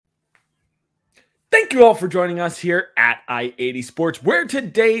Thank you all for joining us here at I-80 Sports, where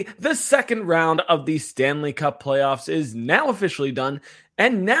today the second round of the Stanley Cup playoffs is now officially done.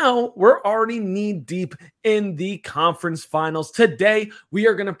 And now we're already knee-deep in the conference finals. Today, we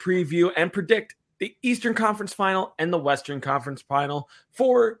are going to preview and predict the Eastern Conference Final and the Western Conference Final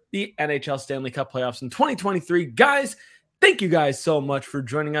for the NHL Stanley Cup playoffs in 2023. Guys, thank you guys so much for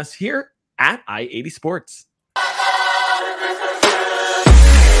joining us here at I-80 Sports.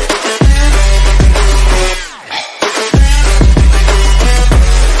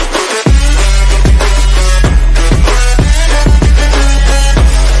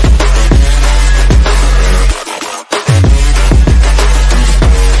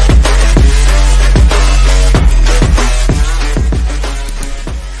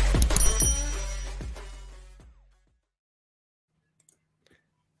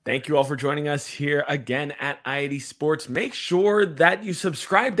 Thank you all for joining us here again at I-80 Sports. Make sure that you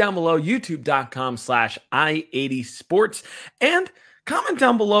subscribe down below, youtube.com/I-80 Sports, and comment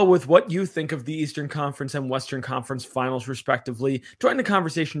down below with what you think of the Eastern Conference and Western Conference finals, respectively. Join the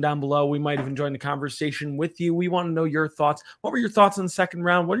conversation down below. We might even join the conversation with you. We want to know your thoughts. What were your thoughts on the second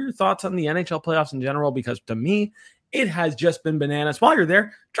round? What are your thoughts on the NHL playoffs in general? Because to me, it has just been bananas. While you're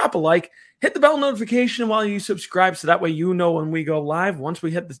there, drop a like, hit the bell notification while you subscribe so that way you know when we go live. Once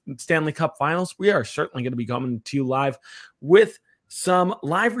we hit the Stanley Cup Finals, we are certainly going to be coming to you live with some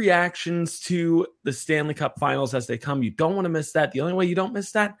live reactions to the Stanley Cup Finals as they come. You don't want to miss that. The only way you don't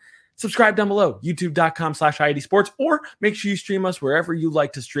miss that, subscribe down below, youtube.com/I-80 Sports, or make sure you stream us wherever you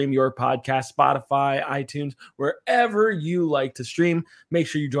like to stream your podcast, Spotify, iTunes, wherever you like to stream. Make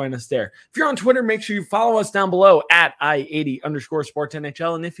sure you join us there. If you're on Twitter, make sure you follow us down below at I80_Sports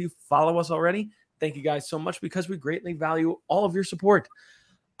NHL. And if you follow us already, thank you guys so much because we greatly value all of your support.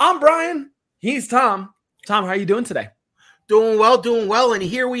 I'm Brian. He's Tom. Tom, how are you doing today? Doing well. And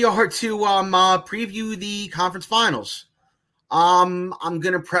here we are to preview the conference finals. I'm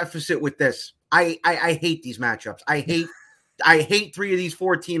going to preface it with this. I hate these matchups. I hate three of these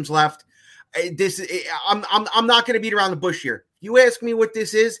four teams left. I'm not going to beat around the bush here. You ask me what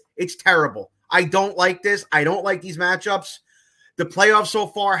this is, it's terrible. I don't like this. I don't like these matchups. The playoffs so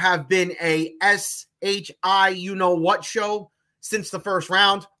far have been a SHI you-know-what show since the first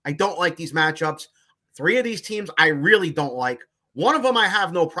round. I don't like these matchups. Three of these teams I really don't like. One of them I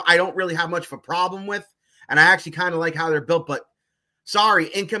don't really have much of a problem with. And I actually kind of like how they're built, but sorry,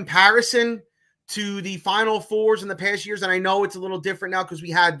 in comparison to the Final Fours in the past years, and I know it's a little different now because we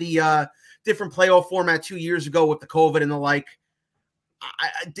had the different playoff format 2 years ago with the COVID and the like.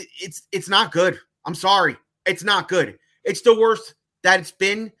 It's not good. I'm sorry. It's not good. It's the worst that it's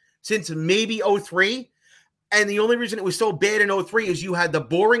been since maybe 2003. And the only reason it was so bad in 2003 is you had the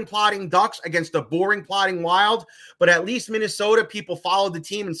boring plotting Ducks against the boring plotting Wild. But at least Minnesota, people followed the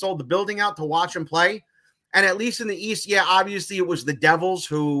team and sold the building out to watch them play. And at least in the East, yeah, obviously it was the Devils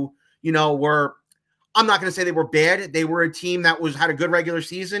who, were, I'm not going to say they were bad. They were a team that had a good regular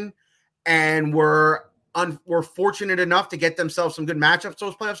season and were fortunate enough to get themselves some good matchups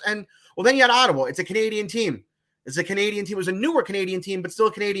those playoffs. And, well, then you had Ottawa. It's a Canadian team. It was a newer Canadian team, but still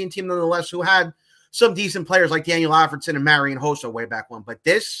a Canadian team nonetheless who had some decent players like Daniel Alfredson and Marian Hossa way back when. But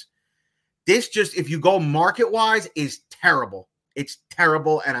this just, if you go market-wise, is terrible. It's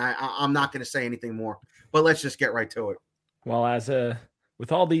terrible, and I'm not going to say anything more. But let's just get right to it. Well,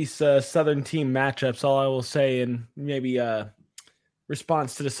 with all these Southern team matchups, all I will say, and maybe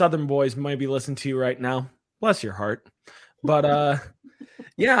response to the Southern boys might be listening to you right now, bless your heart. But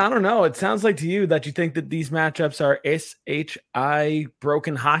yeah, I don't know. It sounds like to you that you think that these matchups are SHI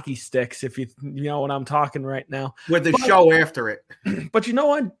broken hockey sticks, if you know what I'm talking right now. With the show after it. But you know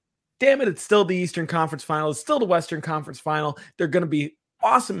what? Damn it, it's still the Eastern Conference Final. It's still the Western Conference Final. They're going to be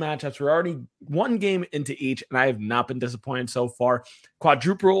awesome matchups. We're already one game into each, and I have not been disappointed so far.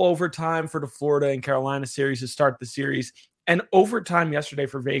 Quadruple overtime for the Florida and Carolina series to start the series, and overtime yesterday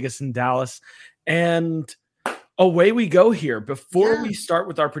for Vegas and Dallas. And away we go here. Before we start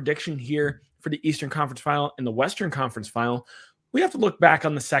with our prediction here for the Eastern Conference Final and the Western Conference Final, we have to look back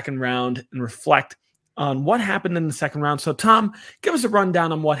on the second round and reflect on what happened in the second round. So, Tom, give us a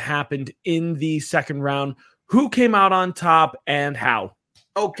rundown on what happened in the second round. Who came out on top and how?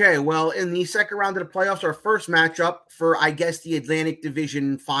 Okay, well, in the second round of the playoffs, our first matchup for, I guess, the Atlantic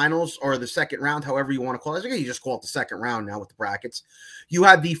Division Finals, or the second round, however you want to call it. I think you just call it the second round now with the brackets. You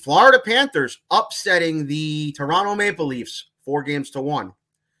had the Florida Panthers upsetting the Toronto Maple Leafs 4-1.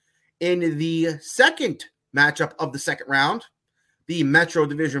 In the second matchup of the second round, the Metro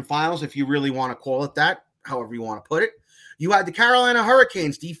Division Finals, if you really want to call it that, however you want to put it, you had the Carolina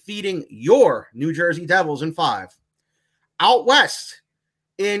Hurricanes defeating your New Jersey Devils in 5. Out west,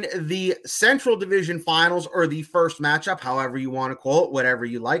 In the Central Division Finals, or the first matchup, however you want to call it, whatever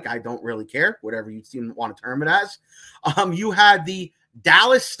you like, I don't really care, whatever you want to term it as, you had the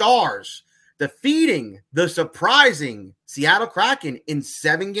Dallas Stars defeating the surprising Seattle Kraken in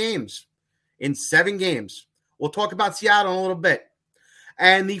 7 games. We'll talk about Seattle in a little bit.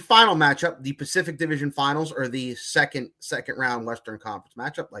 And the final matchup, the Pacific Division Finals, or the second round Western Conference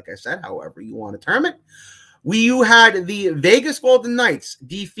matchup, like I said, however you want to term it, you had the Vegas Golden Knights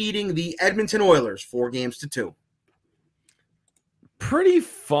defeating the Edmonton Oilers 4-2. Pretty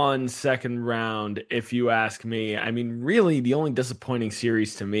fun second round, if you ask me. I mean, really, the only disappointing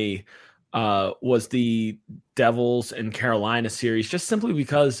series to me was the Devils and Carolina series, just simply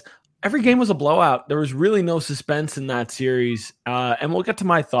because every game was a blowout. There was really no suspense in that series. And we'll get to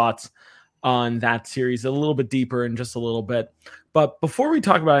my thoughts on that series a little bit deeper in just a little bit. But before we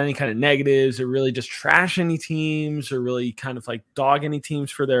talk about any kind of negatives or really just trash any teams or really kind of like dog any teams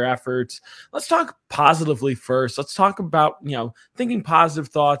for their efforts, let's talk positively first. Let's talk about, thinking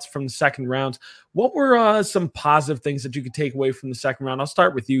positive thoughts from the second round. What were some positive things that you could take away from the second round? I'll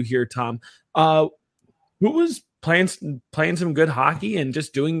start with you here, Tom. Who was playing some good hockey and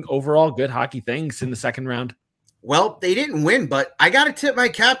just doing overall good hockey things in the second round? Well, they didn't win, but I got to tip my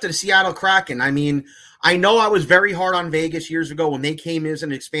cap to the Seattle Kraken. I mean, I know I was very hard on Vegas years ago when they came as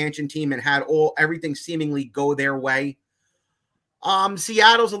an expansion team and had everything seemingly go their way.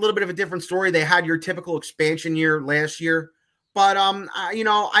 Seattle's a little bit of a different story. They had your typical expansion year last year, but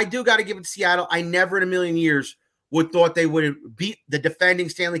I do got to give it to Seattle. I never in a million years would thought they would beat the defending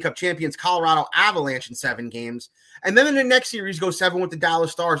Stanley Cup champions Colorado Avalanche in 7 games, and then in the next series go 7 with the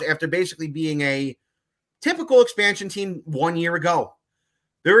Dallas Stars after basically being a typical expansion team 1 year ago.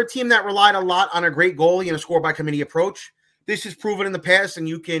 They're a team that relied a lot on a great goalie and a score-by-committee approach. This is proven in the past, and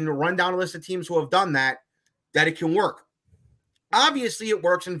you can run down a list of teams who have done that it can work. Obviously, it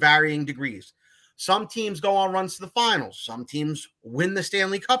works in varying degrees. Some teams go on runs to the finals. Some teams win the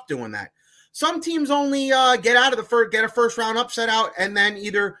Stanley Cup doing that. Some teams only get a first-round upset out and then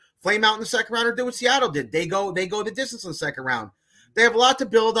either flame out in the second round or do what Seattle did. They go the distance in the second round. They have a lot to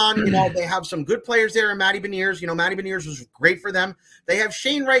build on. They have some good players there in Matty Beniers. Matty Beniers was great for them. They have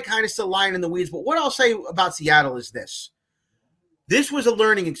Shane Wright kind of still lying in the weeds. But what I'll say about Seattle is this. This was a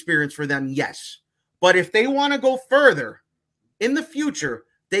learning experience for them, yes. But if they want to go further in the future,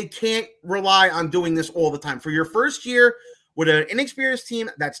 they can't rely on doing this all the time. For your first year with an inexperienced team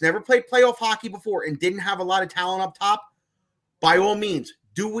that's never played playoff hockey before and didn't have a lot of talent up top, by all means,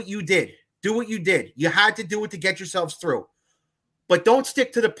 do what you did. You had to do it to get yourselves through. But don't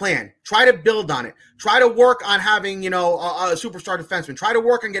stick to the plan. Try to build on it. Try to work on having, a superstar defenseman. Try to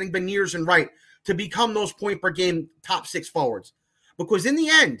work on getting Beniers and Wright to become those point-per-game top 6 forwards. Because in the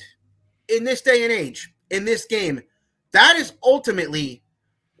end, in this day and age, in this game, that is ultimately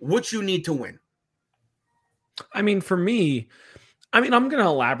what you need to win. I mean, for me, I'm going to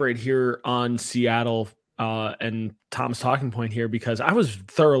elaborate here on Seattle and Tom's talking point here, because I was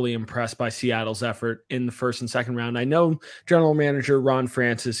thoroughly impressed by Seattle's effort in the first and second round. I know general manager Ron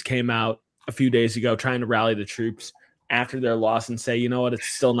Francis came out a few days ago trying to rally the troops after their loss and say, you know what, it's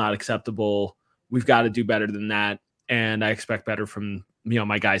still not acceptable. We've got to do better than that. And I expect better from,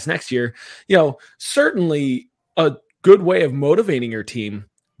 my guys next year. Certainly a good way of motivating your team,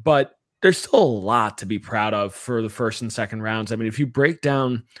 but there's still a lot to be proud of for the first and second rounds. I mean, if you break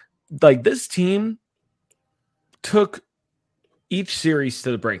down, like, this team took each series to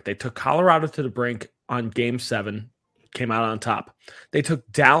the brink. They took Colorado to the brink on Game 7, came out on top. They took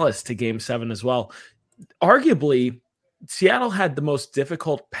Dallas to Game 7 as well. Arguably, Seattle had the most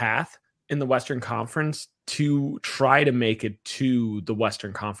difficult path in the Western Conference to try to make it to the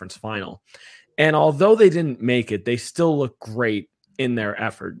Western Conference final. And although they didn't make it, they still look great in their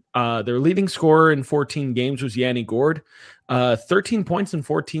effort. Their leading scorer in 14 games was Yanni Gourde, 13 points in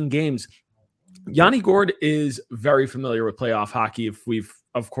 14 games. Yanni Gourde is very familiar with playoff hockey, if we've,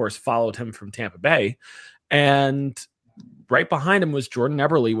 of course, followed him from Tampa Bay. And right behind him was Jordan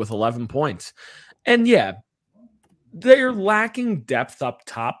Eberle with 11 points. And yeah, they're lacking depth up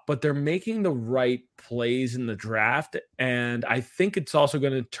top, but they're making the right plays in the draft. And I think it's also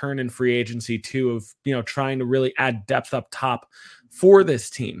going to turn in free agency too, of, trying to really add depth up top for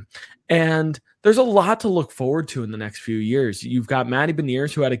this team. And there's a lot to look forward to in the next few years. You've got Matty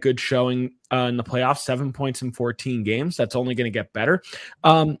Beniers, who had a good showing in the playoffs, 7 points in 14 games. That's only going to get better.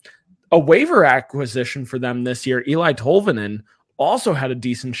 A waiver acquisition for them this year, Eli Tolvanen, also had a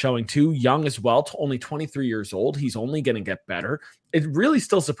decent showing too, young as well, to only 23 years old. He's only going to get better. It really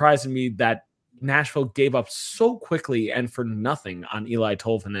still surprised me that Nashville gave up so quickly and for nothing on Eli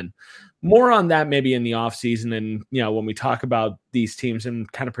Tolvanen. More on that maybe in the offseason and, when we talk about these teams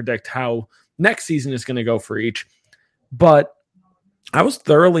and kind of predict how next season is going to go for each. But I was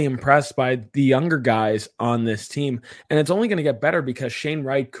thoroughly impressed by the younger guys on this team, and it's only going to get better because Shane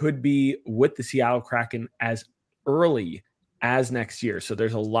Wright could be with the Seattle Kraken as early as next year. So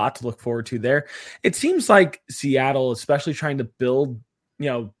there's a lot to look forward to there. It seems like Seattle, especially trying to build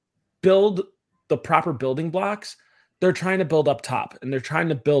the proper building blocks, they're trying to build up top and they're trying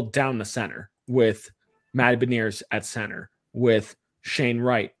to build down the center with Matt Beniers at center, with Shane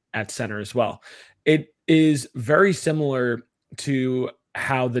Wright at center as well. It is very similar to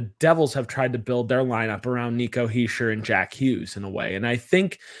how the Devils have tried to build their lineup around Nico Hischier and Jack Hughes in a way. And I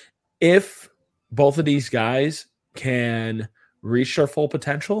think if both of these guys can reach their full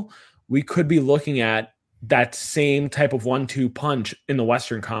potential, we could be looking at that same type of 1-2 punch in the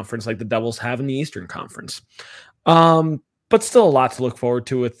Western Conference like the Devils have in the Eastern Conference. But still a lot to look forward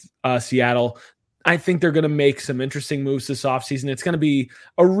to with Seattle. I think they're going to make some interesting moves this offseason. It's going to be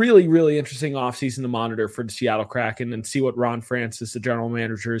a really, really interesting offseason to monitor for the Seattle Kraken and see what Ron Francis, the general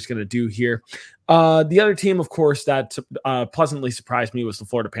manager, is going to do here. The other team, of course, that pleasantly surprised me was the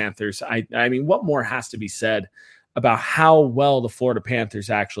Florida Panthers. I mean, what more has to be said about how well the Florida Panthers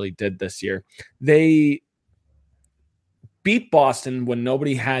actually did this year? They beat Boston when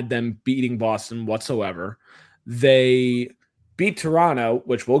nobody had them beating Boston whatsoever. They beat Toronto,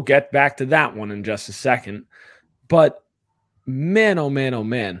 which we'll get back to that one in just a second. But man, oh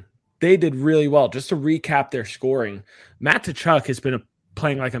man, they did really well. Just to recap their scoring, Matt Tkachuk has been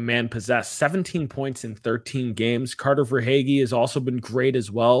playing like a man possessed, 17 points in 13 games. Carter Verhaeghe has also been great as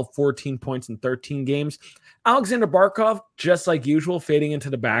well, 14 points in 13 games. Alexander Barkov, just like usual, fading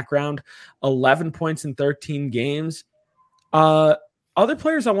into the background, 11 points in 13 games. Other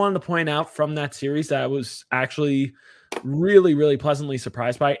players I wanted to point out from that series that I was actually really, really pleasantly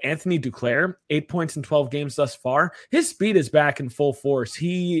surprised by. Anthony Duclair, 8 points in 12 games thus far. His speed is back in full force.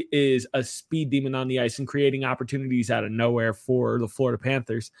 He is a speed demon on the ice and creating opportunities out of nowhere for the Florida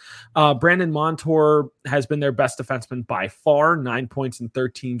Panthers. Brandon Montour has been their best defenseman by far, 9 points in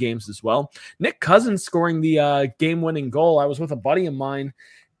 13 games as well. Nick Cousins scoring the game-winning goal. I was with a buddy of mine,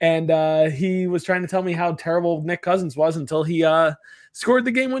 and he was trying to tell me how terrible Nick Cousins was until he scored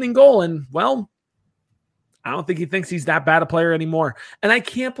the game-winning goal. And, well, I don't think he thinks he's that bad a player anymore. And I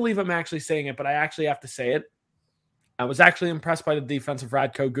can't believe I'm actually saying it, but I actually have to say it. I was actually impressed by the defense of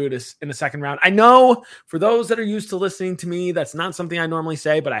Radko Gudas in the second round. I know for those that are used to listening to me, that's not something I normally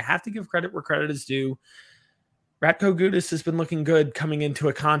say, but I have to give credit where credit is due. Radko Gudas has been looking good coming into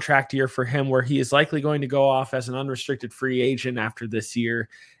a contract year for him where he is likely going to go off as an unrestricted free agent after this year.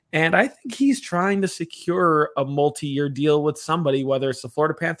 And I think he's trying to secure a multi-year deal with somebody, whether it's the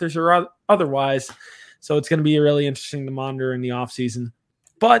Florida Panthers or otherwise. So it's going to be really interesting to monitor in the offseason.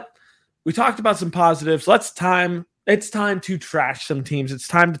 But we talked about some positives. It's time to trash some teams. It's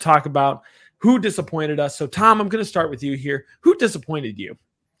time to talk about who disappointed us. So, Tom, I'm going to start with you here. Who disappointed you?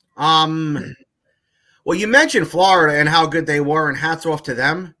 Well, you mentioned Florida and how good they were, and hats off to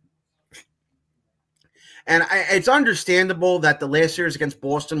them. And it's understandable that the last series against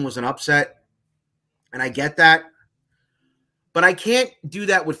Boston was an upset, and I get that. But I can't do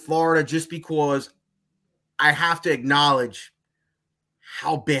that with Florida just because I have to acknowledge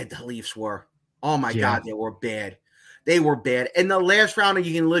how bad the Leafs were. Oh, my God, they were bad. They were bad. In the last round,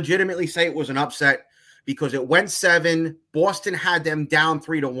 you can legitimately say it was an upset because it went 7. Boston had them down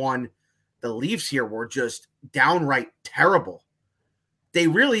 3-1. The Leafs here were just downright terrible. They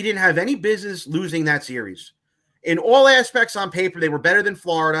really didn't have any business losing that series. In all aspects on paper, they were better than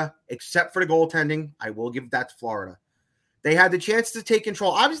Florida, except for the goaltending. I will give that to Florida. They had the chance to take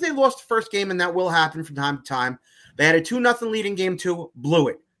control. Obviously, they lost the first game, and that will happen from time to time. They had a 2-0 lead in game 2, blew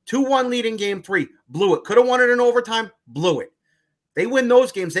it. 2-1 lead in game 3, blew it. Could have won it in overtime, blew it. They win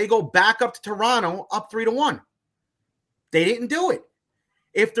those games. They go back up to Toronto, up 3-1. They didn't do it.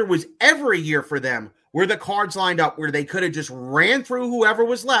 If there was ever a year for them where the cards lined up, where they could have just ran through whoever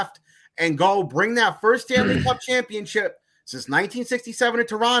was left and go bring that first Stanley Cup championship since 1967 in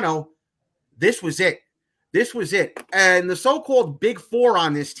Toronto, this was it. This was it. And the so-called Big Four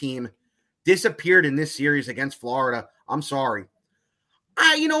on this team disappeared in this series against Florida. I'm sorry.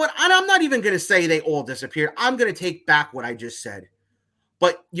 You know what? I'm not even going to say they all disappeared. I'm going to take back what I just said.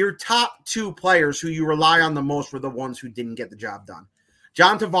 But your top 2 players who you rely on the most were the ones who didn't get the job done.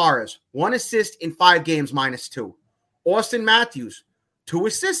 John Tavares, 1 assist in 5 games, -2. Austin Matthews, 2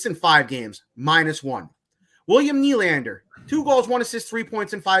 assists in 5 games, -1. William Nylander, 2 goals, 1 assist, 3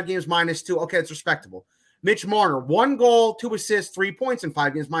 points in 5 games, -2. Okay, it's respectable. Mitch Marner, 1 goal, 2 assists, 3 points in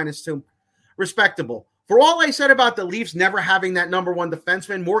 5 games, -2. respectable. For all I said about the Leafs never having that number one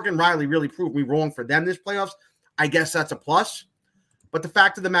defenseman, Morgan Riley really proved me wrong for them this playoffs. I guess that's a plus. But the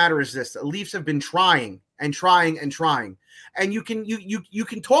fact of the matter is this: the Leafs have been trying and trying and trying. And you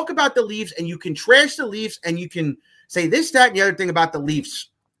can talk about the Leafs and you can trash the Leafs and you can say this, that, and the other thing about the Leafs.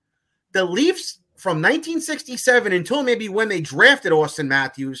 The Leafs from 1967 until maybe when they drafted Austin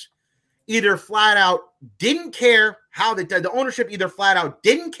Matthews either flat out didn't care how the ownership either flat out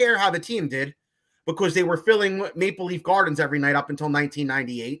didn't care how the team did because they were filling Maple Leaf Gardens every night up until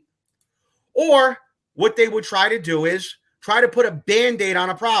 1998. Or what they would try to do is try to put a Band-Aid on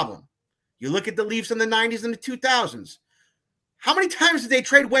a problem. You look at the Leafs in the 90s and the 2000s. How many times did they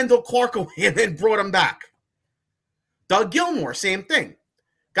trade Wendell Clark away and then brought him back? Doug Gilmour, same thing.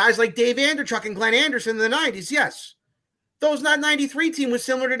 Guys like Dave Anderchuk and Glenn Anderson in the 90s, yes. Those that 93 team was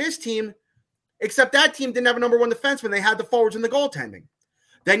similar to this team, except that team didn't have a number one defenseman. They had the forwards and the goaltending.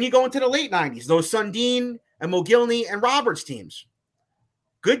 Then you go into the late 90s, those Sundin and Mogilny and Roberts teams.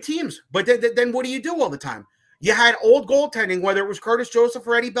 Good teams, but then what do you do all the time? You had old goaltending, whether it was Curtis Joseph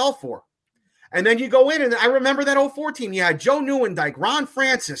or Eddie Belfour. And then you go in, and I remember that 04 team. You had Joe Neuendijk, Ron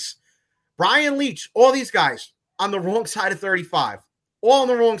Francis, Brian Leach, all these guys on the wrong side of 35. All on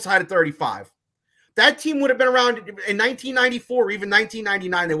the wrong side of 35. That team would have been around in 1994 or even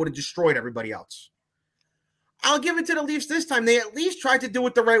 1999. They would have destroyed everybody else. I'll give it to the Leafs this time. They at least tried to do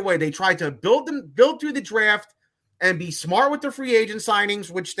it the right way. They tried to build through the draft and be smart with their free agent signings,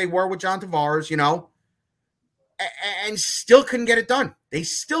 which they were with John Tavares, and still couldn't get it done. They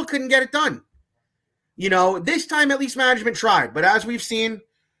still couldn't get it done. This time at least management tried. But as we've seen,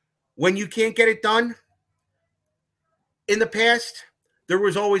 when you can't get it done, in the past, there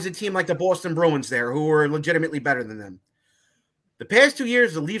was always a team like the Boston Bruins there who were legitimately better than them. The past 2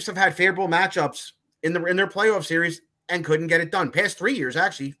 years, the Leafs have had favorable matchups in their playoff series and couldn't get it done. Past 3 years,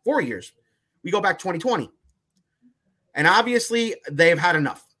 actually, 4 years. We go back 2020. And obviously, they've had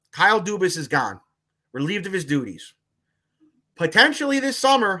enough. Kyle Dubas is gone, relieved of his duties. Potentially this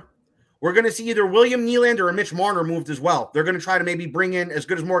summer, we're going to see either William Nylander or Mitch Marner moved as well. They're going to try to maybe bring in, as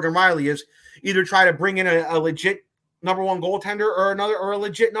good as Morgan Riley is, either try to bring in a legit number one goaltender or a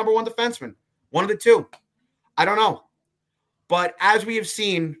legit number one defenseman. One of the two. I don't know. But as we have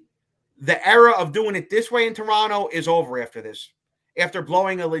seen, the era of doing it this way in Toronto is over after this, after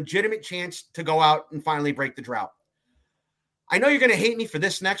blowing a legitimate chance to go out and finally break the drought. I know you're going to hate me for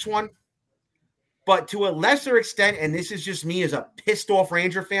this next one, but to a lesser extent, and this is just me as a pissed off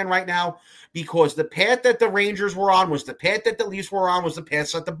Ranger fan right now, because the path that the Rangers were on was the path that the Leafs were on was the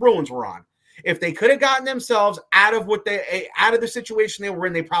path that the Bruins were on. If they could have gotten themselves out of the situation they were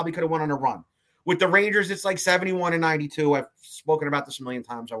in, they probably could have went on a run. With the Rangers, it's like 71 and 92. I've spoken about this a million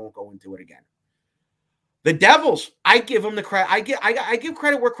times. I won't go into it again. The Devils, I give them the credit. I give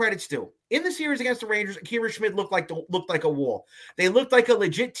credit where credit's due. In the series against the Rangers, Akira Schmid looked like a wall. They looked like a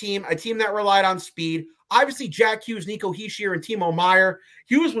legit team, a team that relied on speed. Obviously, Jack Hughes, Nico Hischier, and Timo Meier.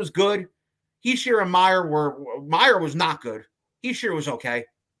 Hughes was good. Hischier and Meier was not good. Hischier was okay.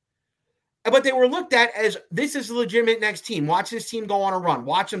 But they were looked at as this is a legitimate next team. Watch this team go on a run.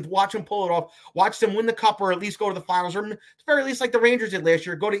 Watch them pull it off. Watch them win the cup or at least go to the finals, or at the very least like the Rangers did last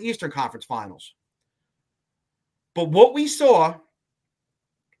year, go to Eastern Conference Finals. But what we saw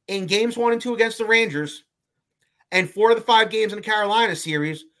in games 1 and 2 against the Rangers and 4 of the 5 games in the Carolina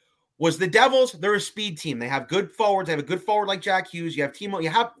series was the Devils. They're a speed team. They have good forwards. They have a good forward like Jack Hughes. You have Timo. You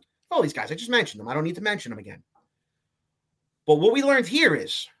have all these guys. I just mentioned them. I don't need to mention them again. But what we learned here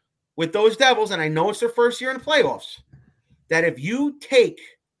is with those Devils, and I know it's their first year in the playoffs, that if you take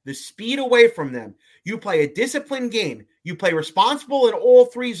the speed away from them, you play a disciplined game, you play responsible in all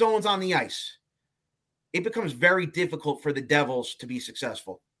 3 zones on the ice, it becomes very difficult for the Devils to be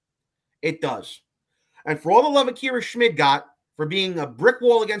successful. It does. And for all the love Akira Schmid got for being a brick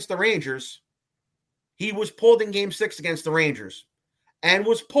wall against the Rangers, he was pulled in Game 6 against the Rangers and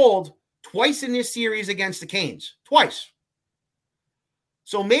was pulled twice in this series against the Canes. Twice.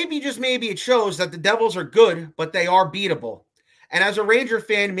 So maybe, just maybe, it shows that the Devils are good, but they are beatable. And as a Ranger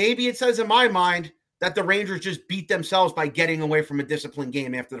fan, maybe it says in my mind that the Rangers just beat themselves by getting away from a disciplined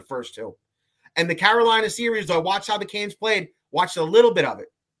game after the first 2. And the Carolina series, though, I watched how the Canes played, watched a little bit of it.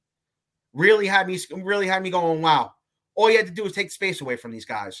 Really had me going, wow. All you had to do was take space away from these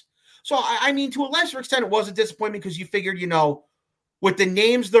guys. So, I mean, to a lesser extent, it was a disappointment because you figured, with the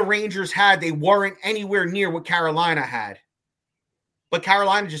names the Rangers had, they weren't anywhere near what Carolina had. But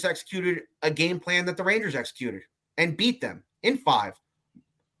Carolina just executed a game plan that the Rangers executed and beat them in 5.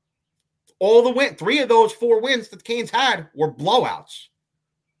 All the 3 of those 4 wins that the Canes had were blowouts.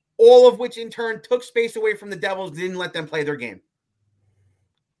 All of which in turn took space away from the Devils, didn't let them play their game.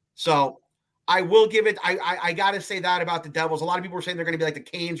 So I will give it. I got to say that about the Devils. A lot of people were saying they're going to be like the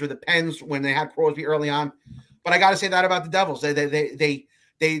Canes or the Pens when they had Crosby early on, but I got to say that about the Devils.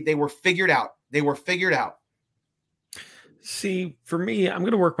 They were figured out. They were figured out. See, for me, I'm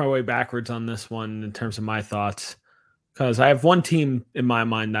going to work my way backwards on this one in terms of my thoughts, because I have one team in my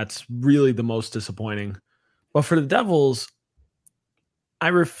mind that's really the most disappointing. But for the Devils, I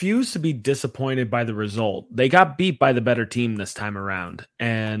refuse to be disappointed by the result. They got beat by the better team this time around,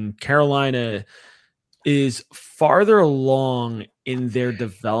 and Carolina is farther along in their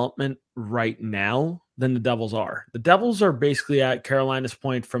development right now than the Devils are. The Devils are basically at Carolina's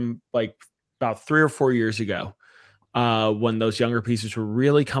point from like about 3 or 4 years ago, when those younger pieces were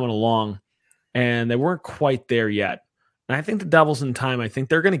really coming along, and they weren't quite there yet. And I think the Devils in time, I think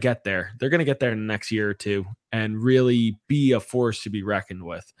they're going to get there. They're going to get there in the next year or two and really be a force to be reckoned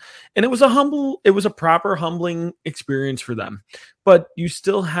with. And it was a proper humbling experience for them. But you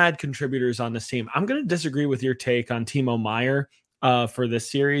still had contributors on this team. I'm going to disagree with your take on Timo Meier for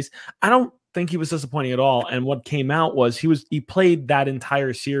this series. I don't think he was disappointing at all. And what came out was he played that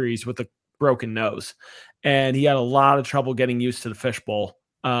entire series with a broken nose. And he had a lot of trouble getting used to the fishbowl.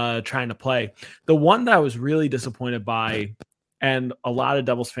 Trying to play. The one that I was really disappointed by, and a lot of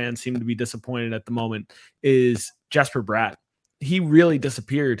Devils fans seem to be disappointed at the moment, is Jesper Bratt. He really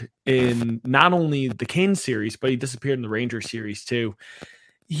disappeared in not only the Canes series, but he disappeared in the Rangers series too.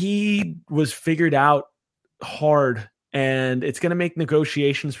 He was figured out hard, and it's going to make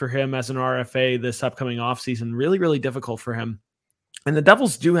negotiations for him as an RFA this upcoming offseason really, really difficult for him. And the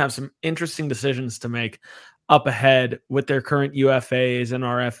Devils do have some interesting decisions to make up ahead with their current UFAs and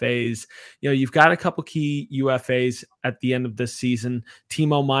RFAs. You know, you've got a couple key UFAs at the end of this season,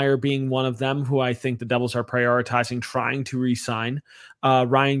 Timo Meier being one of them, who I think the Devils are prioritizing trying to re-sign.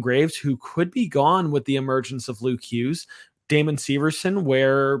 Ryan Graves, who could be gone with the emergence of Luke Hughes. Damon Severson,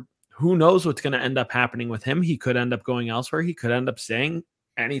 where who knows what's going to end up happening with him. He could end up going elsewhere. He could end up staying.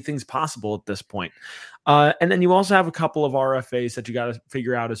 Anything's possible at this point. And then you also have a couple of RFAs that you got to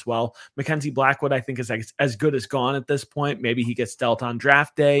figure out as well. Mackenzie Blackwood, I think, is as good as gone at this point. Maybe he gets dealt on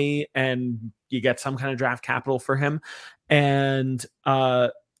draft day and you get some kind of draft capital for him. And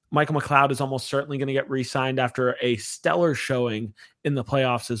Michael McLeod is almost certainly going to get re-signed after a stellar showing in the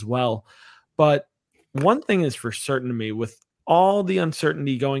playoffs as well. But one thing is for certain to me, with all the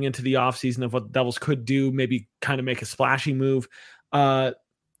uncertainty going into the offseason of what the Devils could do, maybe kind of make a splashy move,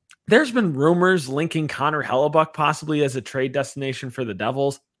 there's been rumors linking Connor Hellebuck possibly as a trade destination for the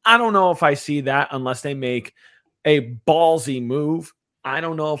Devils. I don't know if I see that unless they make a ballsy move. I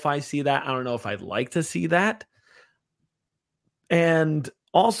don't know if I see that. I don't know if I'd like to see that. And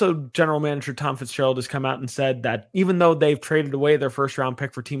also, general manager Tom Fitzgerald has come out and said that even though they've traded away their first round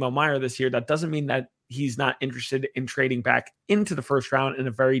pick for Timo Meier this year, that doesn't mean that he's not interested in trading back into the first round in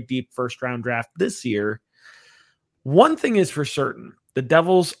a very deep first round draft this year. One thing is for certain, the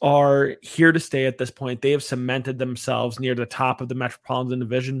Devils are here to stay at this point. They have cemented themselves near the top of the Metropolitan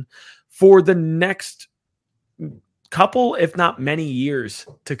Division for the next couple, if not many years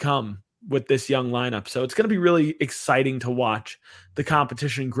to come with this young lineup. So it's going to be really exciting to watch the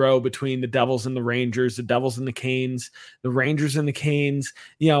competition grow between the Devils and the Rangers, the Devils and the Canes, the Rangers and the Canes,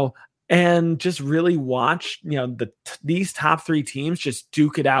 and just really watch, these top three teams just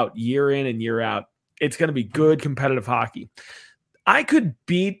duke it out year in and year out. It's going to be good competitive hockey. I could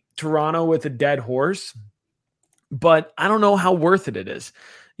beat Toronto with a dead horse, but I don't know how worth it is.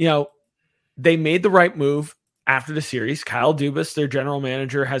 They made the right move after the series. Kyle Dubas, their general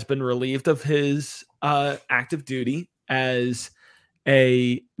manager, has been relieved of his active duty as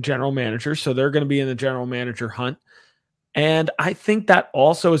a general manager. So they're going to be in the general manager hunt. And I think that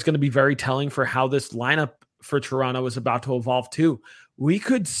also is going to be very telling for how this lineup for Toronto is about to evolve too. We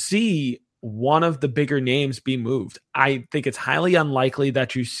could see one of the bigger names be moved. I think it's highly unlikely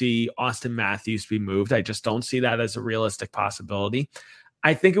that you see Austin Matthews be moved. I just don't see that as a realistic possibility.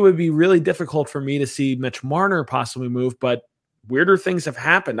 I think it would be really difficult for me to see Mitch Marner possibly move, but weirder things have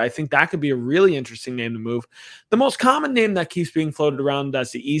happened. I think that could be a really interesting name to move. The most common name that keeps being floated around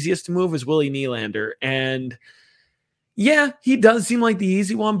that's the easiest to move is Willie Nylander. And yeah, he does seem like the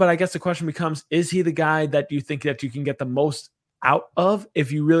easy one, but I guess the question becomes, is he the guy that you think that you can get the most out of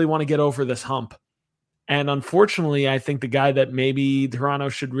if you really want to get over this hump? And unfortunately, I think the guy that maybe Toronto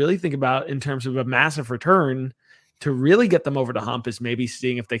should really think about in terms of a massive return to really get them over the hump is maybe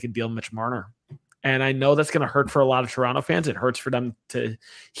seeing if they can deal Mitch Marner. And I know that's going to hurt for a lot of Toronto fans. It hurts for them to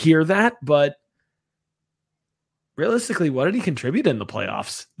hear that, but realistically, what did he contribute in the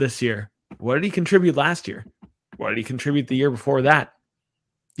playoffs this year? What did he contribute last year? What did he contribute the year before that?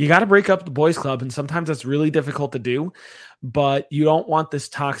 You got to break up the boys club, and sometimes that's really difficult to do, but you don't want this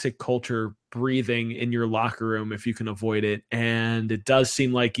toxic culture breathing in your locker room if you can avoid it. And it does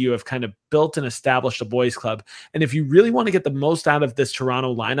seem like you have kind of built and established a boys club. And if you really want to get the most out of this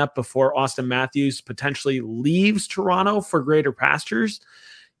Toronto lineup before Austin Matthews potentially leaves Toronto for greater pastures,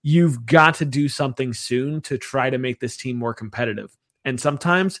 you've got to do something soon to try to make this team more competitive. And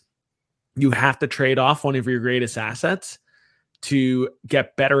sometimes you have to trade off one of your greatest assets to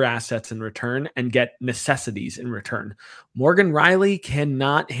get better assets in return and get necessities in return. Morgan Riley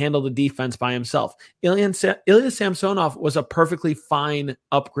cannot handle the defense by himself. Ilya Samsonov was a perfectly fine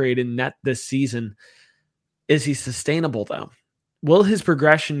upgrade in net this season. Is he sustainable, though? Will his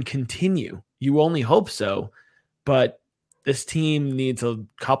progression continue? You only hope so, but this team needs a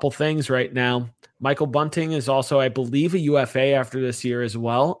couple things right now. Michael Bunting is also, I believe, a UFA after this year as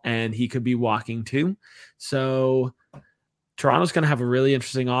well, and he could be walking too. So Toronto's going to have a really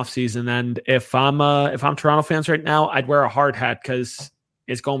interesting offseason. And if I'm Toronto fans right now, I'd wear a hard hat because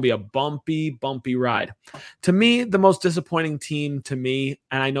it's going to be a bumpy ride. To me, the most disappointing team to me,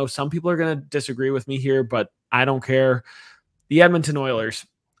 and I know some people are going to disagree with me here, but I don't care, the Edmonton Oilers.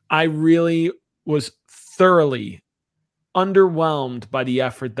 I really was thoroughly underwhelmed by the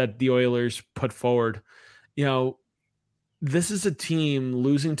effort that the Oilers put forward. This is a team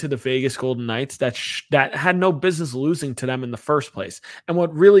losing to the Vegas Golden Knights that had no business losing to them in the first place. And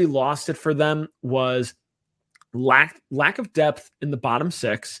what really lost it for them was lack of depth in the bottom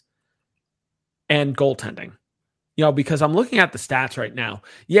six and goaltending. Because I'm looking at the stats right now.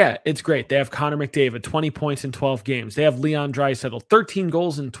 Yeah, it's great. They have Connor McDavid, 20 points in 12 games. They have Leon Draisaitl, 13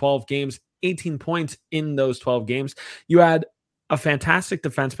 goals in 12 games, 18 points in those 12 games. You had a fantastic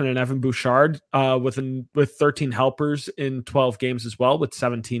defenseman in Evan Bouchard with 13 helpers in 12 games as well with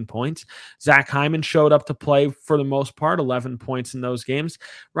 17 points. Zach Hyman showed up to play for the most part, 11 points in those games.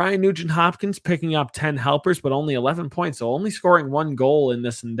 Ryan Nugent-Hopkins picking up 10 helpers, but only 11 points, so only scoring 1 goal in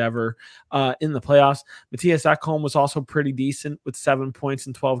this endeavor in the playoffs. Matthias Ekholm was also pretty decent with 7 points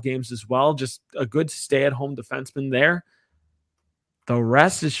in 12 games as well. Just a good stay-at-home defenseman there. The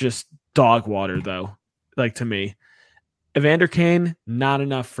rest is just dog water, though, to me. Evander Kane, not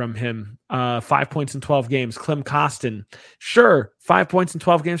enough from him. 5 points in 12 games. Klim Kostin, sure, 5 points in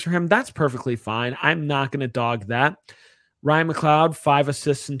 12 games for him. That's perfectly fine. I'm not going to dog that. Ryan McLeod, 5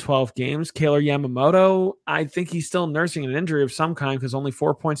 assists in 12 games. Kaylor Yamamoto, I think he's still nursing an injury of some kind because only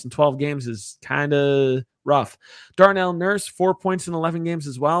 4 points in 12 games is kind of rough. Darnell Nurse, 4 points in 11 games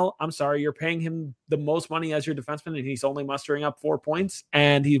as well. I'm sorry, you're paying him the most money as your defenseman, and he's only mustering up 4 points,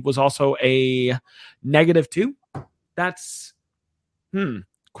 and he was also a -2. That's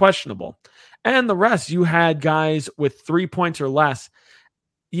questionable. And the rest, you had guys with 3 points or less.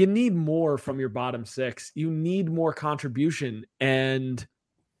 You need more from your bottom six. You need more contribution. And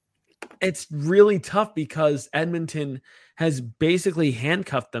it's really tough because Edmonton has basically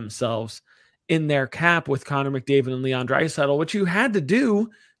handcuffed themselves in their cap with Connor McDavid and Leon Draisaitl, which you had to do.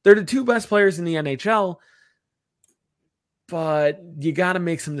 They're the 2 best players in the NHL. But you got to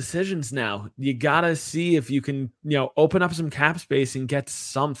make some decisions now. You got to see if you can, open up some cap space and get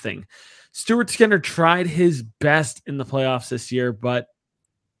something. Stuart Skinner tried his best in the playoffs this year, but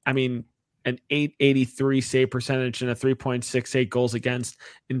I mean, an .883 save percentage and a 3.68 goals against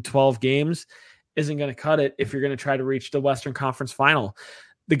in 12 games isn't going to cut it if you're going to try to reach the Western Conference Final.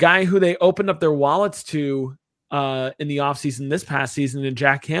 The guy who they opened up their wallets to in the offseason this past season, and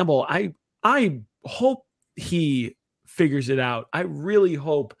Jack Campbell, I hope he figures it out. I really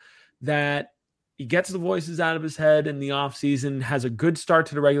hope that he gets the voices out of his head in the offseason, has a good start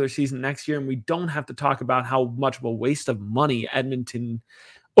to the regular season next year, and we don't have to talk about how much of a waste of money Edmonton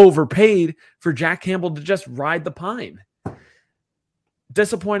overpaid for Jack Campbell to just ride the pine.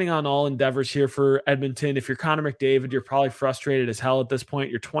 Disappointing on all endeavors here for Edmonton. If you're Connor McDavid, you're probably frustrated as hell at this point.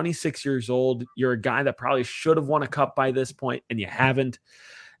 You're 26 years old. You're a guy that probably should have won a cup by this point, and you haven't.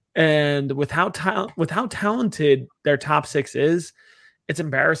 And with how talented their top six is, it's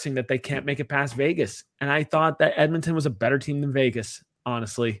embarrassing that they can't make it past Vegas. And I thought that Edmonton was a better team than Vegas,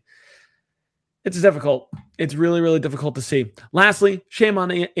 honestly. It's difficult. It's really, really difficult to see. Lastly, shame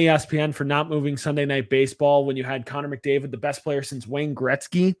on ESPN for not moving Sunday Night Baseball when you had Connor McDavid, the best player since Wayne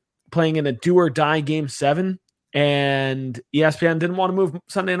Gretzky, playing in a do-or-die Game 7. And ESPN didn't want to move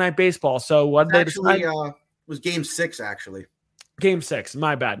Sunday Night Baseball. So what did they decide? It was Game 6, actually. Game 6,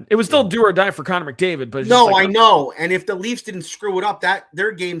 my bad. It was still do or die for Connor McDavid, but no, I know. And if the Leafs didn't screw it up, that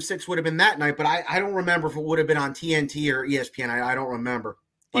their Game 6 would have been that night. But I don't remember if it would have been on TNT or ESPN. I don't remember.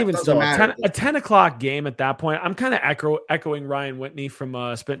 But even still, a 10 o'clock game at that point. I'm kind of echoing Ryan Whitney from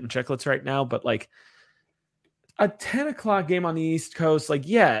Spit and Chicklets right now, but a 10 o'clock game on the East Coast, like,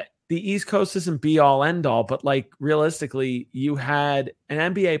 yeah, the East Coast isn't be all end all, but like realistically, you had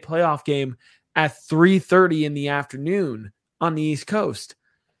an NBA playoff game at 3:30 in the afternoon on the East Coast.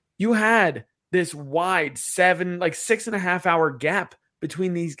 You had this wide 6.5 hour gap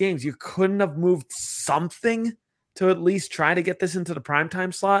between these games. You couldn't have moved something to at least try to get this into the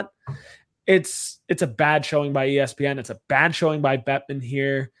primetime slot. It's a bad showing by ESPN. It's a bad showing by Bettman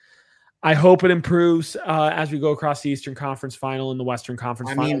here. I hope it improves as we go across the Eastern Conference Final and the Western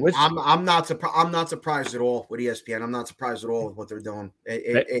Conference Final. I'm not surprised at all with ESPN. I'm not surprised at all with what they're doing.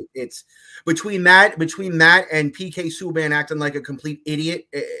 It's between that and PK Subban acting like a complete idiot.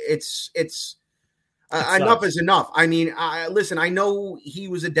 It's enough is enough. I mean, listen, I know he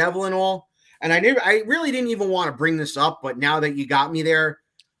was a devil and all, and I really didn't even want to bring this up, but now that you got me there,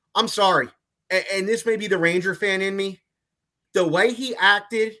 I'm sorry. And this may be the Ranger fan in me. The way he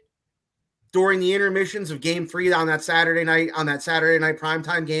acted during the intermissions of Game 3 on that Saturday night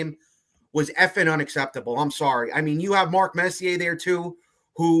primetime game was effing unacceptable. I'm sorry. I mean, you have Mark Messier there too,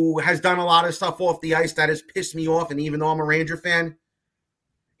 who has done a lot of stuff off the ice that has pissed me off. And even though I'm a Ranger fan,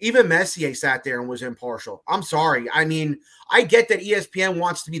 even Messier sat there and was impartial. I'm sorry. I mean, I get that ESPN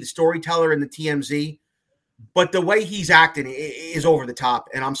wants to be the storyteller in the TMZ, but the way he's acting is over the top.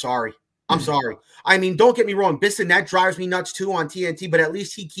 And I'm sorry. I'm sorry. I mean, don't get me wrong. Bissonnette drives me nuts too on TNT, but at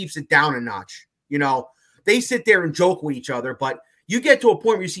least he keeps it down a notch. You know, they sit there and joke with each other, but you get to a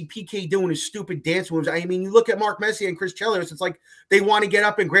point where you see PK doing his stupid dance moves. I mean, you look at Mark Messier and Chris Chelios, it's like they want to get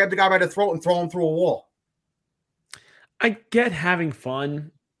up and grab the guy by the throat and throw him through a wall. I get having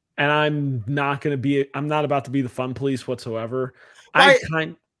fun, and I'm not about to be the fun police whatsoever. Right.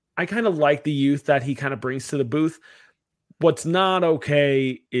 I kind of like the youth that he kind of brings to the booth. What's not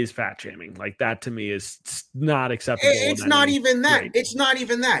okay is fat shaming. Like, that to me is not acceptable. It's not even that. It's not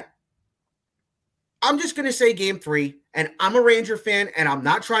even that. I'm just going to say Game 3, and I'm a Ranger fan, and I'm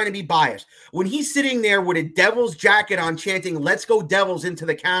not trying to be biased. When he's sitting there with a Devils jacket on chanting, "Let's go Devils" into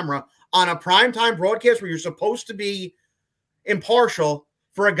the camera on a primetime broadcast where you're supposed to be impartial,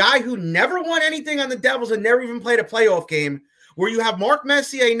 for a guy who never won anything on the Devils and never even played a playoff game, where you have Mark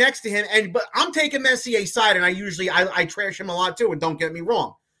Messier next to him, but I'm taking Messier's side, and I trash him a lot too, and don't get me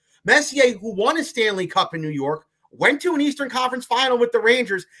wrong. Messier, who won a Stanley Cup in New York, went to an Eastern Conference Final with the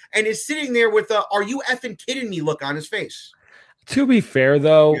Rangers, and is sitting there with a "are you effing kidding me" look on his face. To be fair,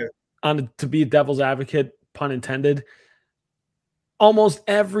 though, to be a devil's advocate, pun intended, almost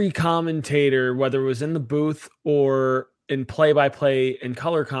every commentator, whether it was in the booth or in play-by-play and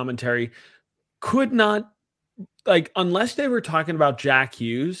color commentary, could not, unless they were talking about Jack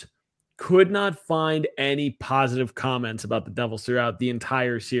Hughes, could not find any positive comments about the Devils throughout the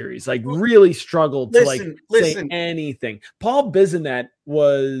entire series. Really struggled to say anything. Paul Bissonnette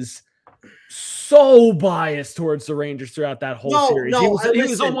was so biased towards the Rangers throughout that whole series. He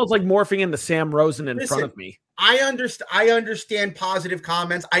was almost like morphing into Sam Rosen in front of me. I understand positive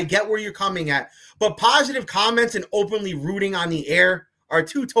comments. I get where you're coming at, but positive comments and openly rooting on the air are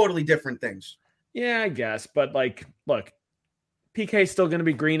two totally different things. Yeah, I guess. But look, PK's still going to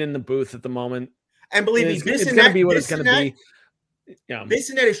be green in the booth at the moment. And believe me, it's going to be what it's going to be. Yeah.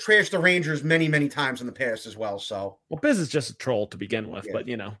 Bissonnette has trashed the Rangers many, many times in the past as well. So, Biz is just a troll to begin with, but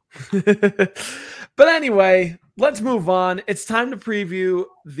But anyway, let's move on. It's time to preview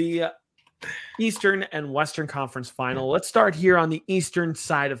the Eastern and Western Conference Final. Let's start here on the Eastern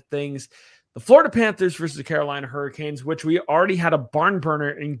side of things. The Florida Panthers versus the Carolina Hurricanes, which we already had a barn burner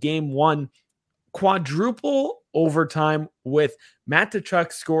in Game 1. Quadruple overtime with Matt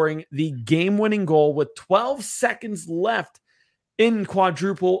Tkachuk scoring the game-winning goal with 12 seconds left in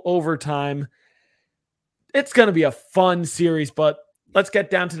quadruple overtime. It's going to be a fun series, but let's get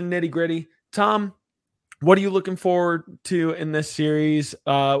down to the nitty-gritty. Tom, what are you looking forward to in this series?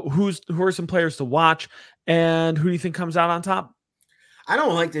 Who are some players to watch, and who do you think comes out on top? I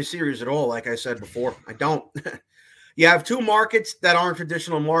don't like this series at all, like I said before. I don't. You have two markets that aren't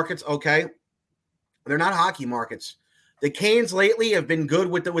traditional markets, okay? They're not hockey markets. The Canes lately have been good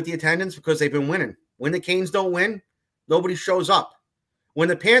with the attendance because they've been winning. When the Canes don't win, nobody shows up. When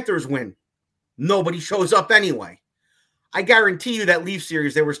the Panthers win, nobody shows up anyway. I guarantee you that Leaf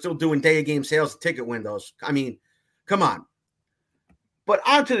series, they were still doing day-of-game sales and ticket windows. I mean, come on. But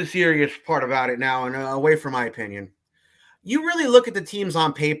on to the serious part about it now, and away from my opinion. You really look at the teams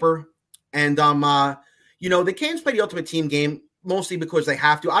on paper, and, the Canes play the ultimate team game mostly because they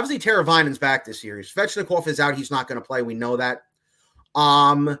have to. Obviously, Teravainen's back this series. Svechnikov is out. He's not going to play. We know that.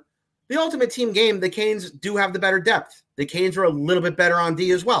 The ultimate team game, the Canes do have the better depth. The Canes are a little bit better on D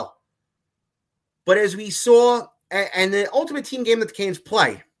as well. But as we saw, and the ultimate team game that the Canes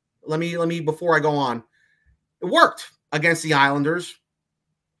play, let me before I go on, It worked against the Islanders.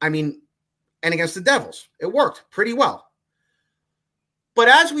 I mean, and against the Devils. It worked pretty well. But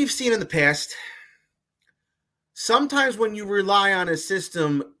as we've seen in the past, sometimes when you rely on a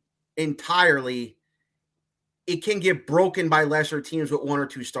system entirely, it can get broken by lesser teams with 1 or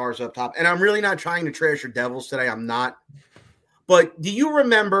 2 stars up top. And I'm really not trying to trash your Devils today. I'm not. But do you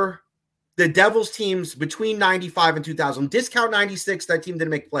remember the Devils teams between 95 and 2000? Discount 96, that team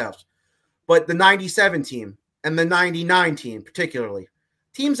didn't make playoffs. But the 97 team and the 99 team particularly,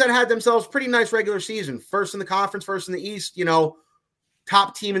 teams that had themselves pretty nice regular season. First in the conference, first in the East,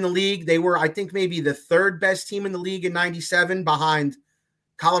 top team in the league. They were, I think, maybe the 3rd best team in the league in 97 behind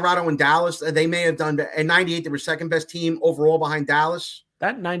Colorado and Dallas. They may have done – in 98, they were 2nd best team overall behind Dallas.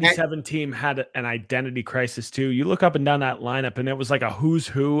 That 97 team had an identity crisis too. You look up and down that lineup, and it was like a who's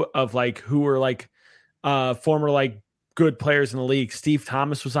who of like who were like former like good players in the league. Steve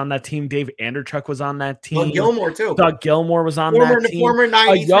Thomas was on that team. Dave Anderchuk was on that team. Doug Gilmore too. Doug Gilmore was on that team. Former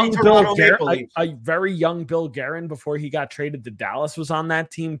 93 Toronto Maple Leafs. A very young Bill Guerin before he got traded to Dallas was on that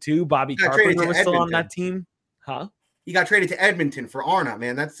team too. Bobby Carpenter was still on that team. Huh? He got traded to Edmonton for Arna,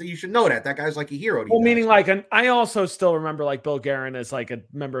 man. You should know that. That guy's like a hero. Well, meaning like, I also still remember like Bill Guerin as like a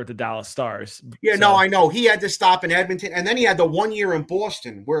member of the Dallas Stars. Yeah, no, I know. He had to stop in Edmonton, and then he had the 1 year in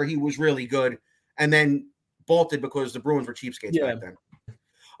Boston where he was really good, and then bolted because the Bruins were cheapskates back then.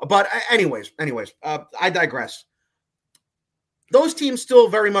 But anyways, I digress. Those teams still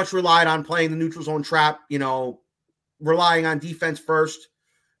very much relied on playing the neutral zone trap, relying on defense first.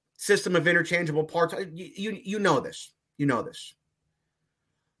 System of interchangeable parts. You know this. You know this.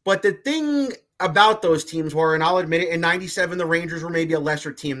 But the thing about those teams were, and I'll admit it, in 97, the Rangers were maybe a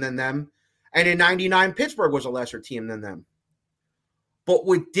lesser team than them. And in 99, Pittsburgh was a lesser team than them. But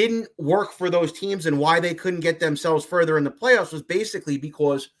what didn't work for those teams and why they couldn't get themselves further in the playoffs was basically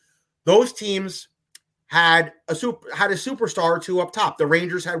because those teams had a superstar or two up top. The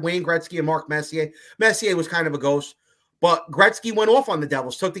Rangers had Wayne Gretzky and Mark Messier. Messier was kind of a ghost. But Gretzky went off on the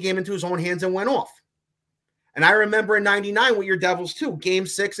Devils, took the game into his own hands and went off. And I remember in 99 with your Devils too, Game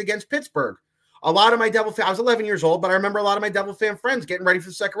 6 against Pittsburgh. A lot of my Devil fans, I was 11 years old, but I remember a lot of my Devil fan friends getting ready for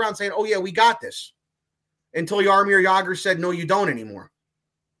the second round saying, oh yeah, we got this. Until Jaromir Jagr said, no, you don't anymore.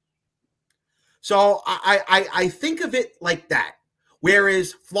 So I think of it like that.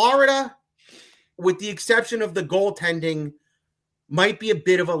 Whereas Florida, with the exception of the goaltending, might be a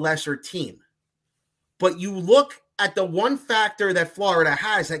bit of a lesser team. But you look at the one factor that Florida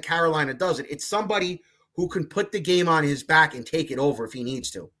has that Carolina doesn't. It's somebody who can put the game on his back and take it over if he needs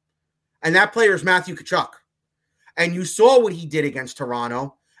to. And that player is Matthew Tkachuk. And you saw what he did against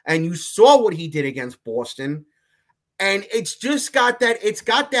Toronto. And you saw what he did against Boston. And it's just got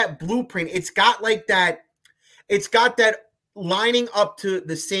that blueprint. It's got that lining up to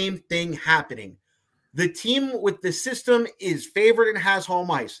the same thing happening. The team with the system is favored and has home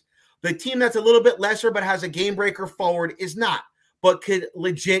ice. The team that's a little bit lesser but has a game breaker forward is not, but could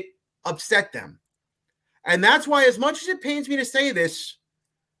legit upset them. And that's why, as much as it pains me to say this,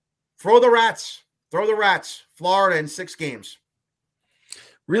 throw the Rats, Florida in 6 games.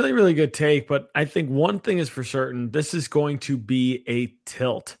 Really, really good take. But I think one thing is for certain, this is going to be a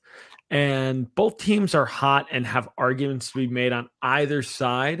tilt. And both teams are hot and have arguments to be made on either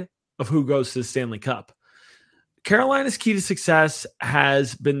side of who goes to the Stanley Cup. Carolina's key to success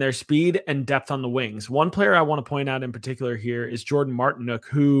has been their speed and depth on the wings. One player I want to point out in particular here is Jordan Martinook,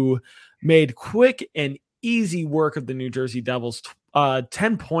 who made quick and easy work of the New Jersey Devils,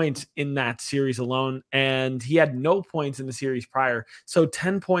 10 points in that series alone, and he had no points in the series prior. So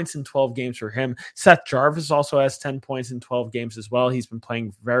 10 points in 12 games for him. Seth Jarvis also has 10 points in 12 games as well. He's been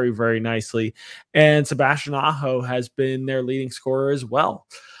playing very, very nicely. And Sebastian Aho has been their leading scorer as well.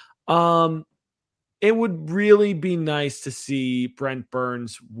 It would really be nice to see Brent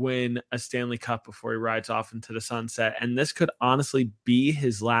Burns win a Stanley Cup before he rides off into the sunset. And this could honestly be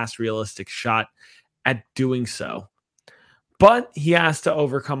his last realistic shot at doing so. But he has to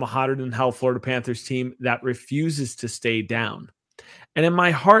overcome a hotter-than-hell Florida Panthers team that refuses to stay down. And in my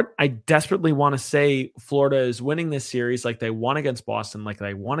heart, I desperately want to say Florida is winning this series like they won against Boston, like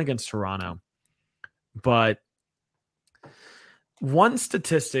they won against Toronto. But one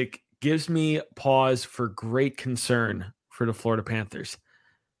statistic gives me pause for great concern for the Florida Panthers.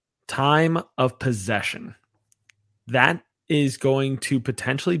 Time of possession. That is going to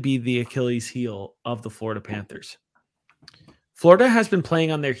potentially be the Achilles heel of the Florida Panthers. Florida has been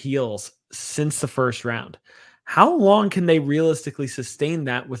playing on their heels since the first round. How long can they realistically sustain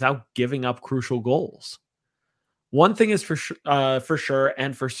that without giving up crucial goals? One thing is for sure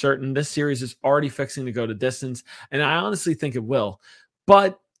and for certain, this series is already fixing to go to distance, and I honestly think it will.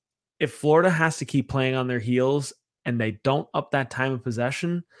 But if Florida has to keep playing on their heels and they don't up that time of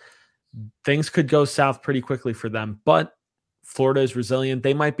possession, things could go south pretty quickly for them. But Florida is resilient.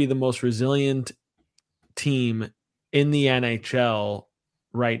 They might be the most resilient team in the NHL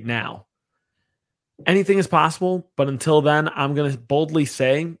right now. Anything is possible, but until then, I'm going to boldly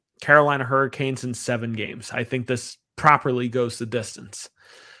say Carolina Hurricanes in 7 games. I think this properly goes the distance.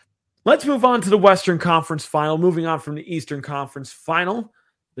 Let's move on to the Western Conference Final. Moving on from the Eastern Conference Final,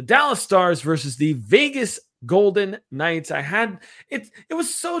 the Dallas Stars versus the Vegas Golden Knights. It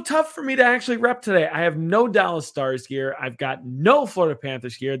was so tough for me to actually rep today. I have no Dallas Stars gear. I've got no Florida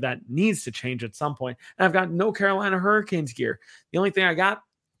Panthers gear. That needs to change at some point. And I've got no Carolina Hurricanes gear. The only thing I got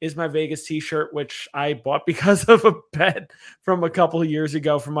is my Vegas t-shirt, which I bought because of a bet from a couple of years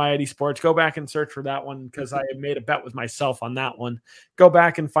ago from My Sports. Go back and search for that one because I had made a bet with myself on that one. Go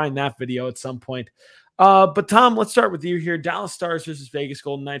back and find that video at some point. But Tom, let's start with you here. Dallas Stars versus Vegas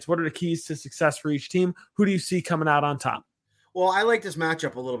Golden Knights. What are the keys to success for each team? Who do you see coming out on top? Well, I like this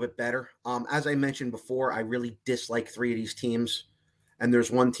matchup a little bit better. As I mentioned before, I really dislike 3 of these teams. And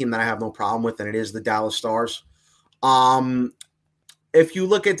there's one team that I have no problem with, and it is the Dallas Stars. If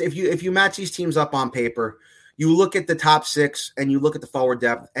you match these teams up on paper, you look at the top 6 and you look at the forward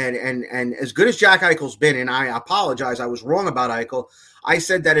depth, and as good as Jack Eichel's been, and I apologize, I was wrong about Eichel. I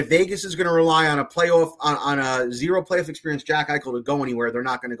said that if Vegas is going to rely on on a zero playoff experience, Jack Eichel to go anywhere, they're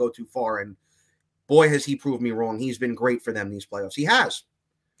not going to go too far. And boy, has he proved me wrong. He's been great for them these playoffs. He has.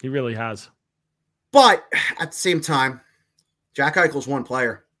 He really has. But at the same time, Jack Eichel's one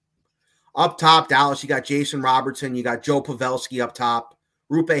player. Up top, Dallas, you got Jason Robertson. You got Joe Pavelski up top.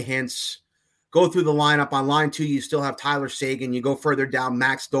 Rupe Hintz. Go through the lineup. On line 2, you still have Tyler Seguin. You go further down,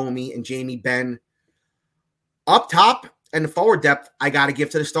 Max Domi and Jamie Benn. Up top and the forward depth, I got to give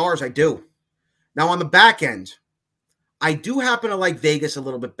to the Stars. I do. Now, on the back end, I do happen to like Vegas a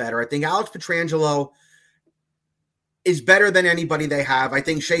little bit better. I think Alex Pietrangelo is better than anybody they have. I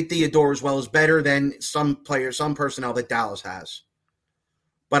think Shea Theodore as well is better than some players, some personnel that Dallas has.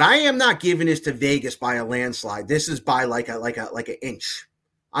 But I am not giving this to Vegas by a landslide. This is by like an inch.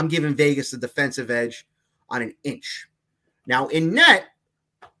 I'm giving Vegas the defensive edge on an inch. Now in net,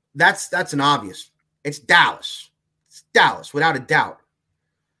 that's an obvious. It's Dallas. It's Dallas without a doubt.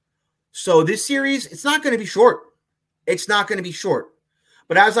 So this series, it's not going to be short. It's not going to be short.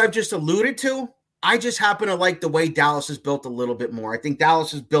 But as I've just alluded to, I just happen to like the way Dallas is built a little bit more. I think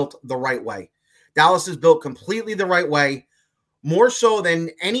Dallas is built the right way. Dallas is built completely the right way. More so than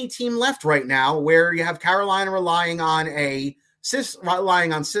any team left right now, where you have Carolina relying on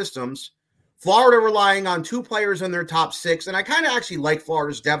systems, Florida relying on 2 players in their top 6, and I kind of actually like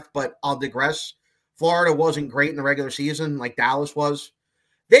Florida's depth, but I'll digress. Florida wasn't great in the regular season like Dallas was.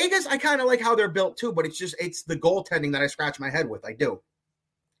 Vegas, I kind of like how they're built too, but it's the goaltending that I scratch my head with. I do.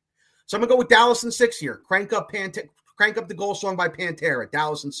 So I'm gonna go with Dallas in 6 here. Crank up the goal song by Pantera.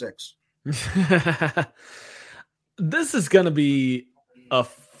 Dallas in 6. This is going to be a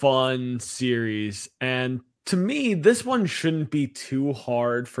fun series. And to me, this one shouldn't be too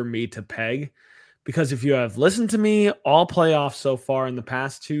hard for me to peg, because if you have listened to me all playoffs so far in the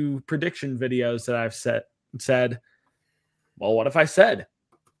past 2 prediction videos that I've said, well, what if I said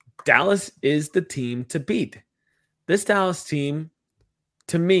Dallas is the team to beat? This Dallas team,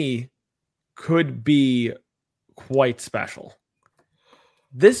 to me, could be quite special.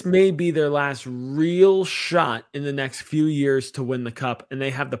 This may be their last real shot in the next few years to win the cup, and they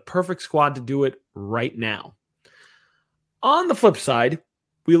have the perfect squad to do it right now. On the flip side,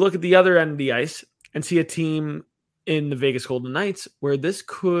 we look at the other end of the ice and see a team in the Vegas Golden Knights where this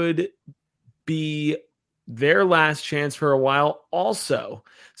could be their last chance for a while also.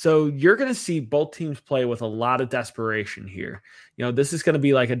 So you're going to see both teams play with a lot of desperation here. You know, this is going to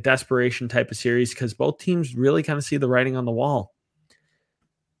be like a desperation type of series because both teams really kind of see the writing on the wall.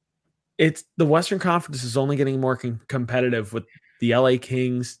 It's the Western Conference is only getting more competitive with the LA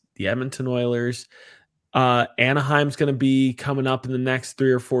Kings, the Edmonton Oilers. Anaheim's going to be coming up in the next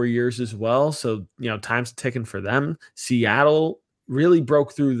 3 or 4 years as well. So, you know, time's ticking for them. Seattle really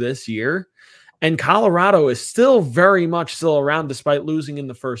broke through this year. And Colorado is still very much still around despite losing in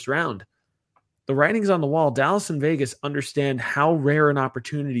the first round. The writing's on the wall. Dallas and Vegas understand how rare an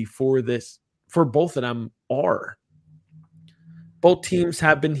opportunity for both of them are. Both teams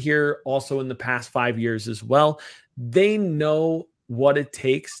have been here also in the past 5 years as well. They know what it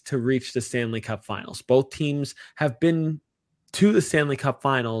takes to reach the Stanley Cup Finals. Both teams have been to the Stanley Cup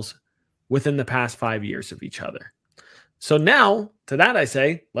Finals within the past 5 years of each other. So now, to that I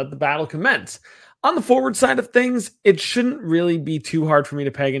say, let the battle commence. On the forward side of things, it shouldn't really be too hard for me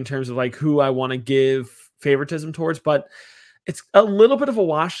to peg in terms of like who I want to give favoritism towards, but It's a little bit of a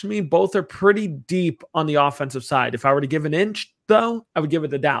wash to me. Both are pretty deep on the offensive side. If I were to give an inch, though, I would give it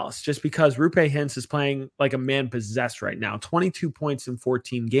to Dallas, just because Rupe Hintz is playing like a man possessed right now. 22 points in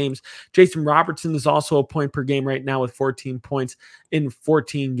 14 games. Jason Robertson is also a point per game right now with 14 points in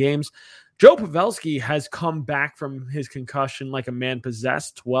 14 games. Joe Pavelski has come back from his concussion like a man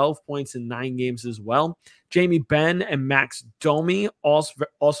possessed, 12 points in 9 games as well. Jamie Benn and Max Domi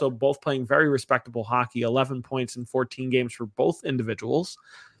also both playing very respectable hockey, 11 points in 14 games for both individuals.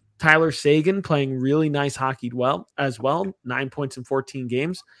 Tyler Seguin playing really nice hockey as well, 9 points in 14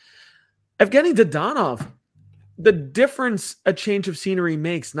 games. Evgeny Dadonov, the difference a change of scenery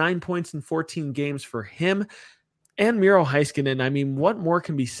makes, 9 points in 14 games for him. And Miro Heiskanen, I mean, what more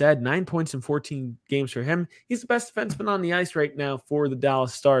can be said? 9 points in 14 games for him. He's the best defenseman on the ice right now for the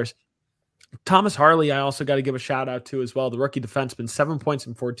Dallas Stars. Thomas Harley, I also got to give a shout out to as well. The rookie defenseman, 7 points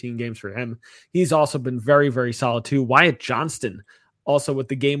in 14 games for him. He's also been very, very solid too. Wyatt Johnston, also with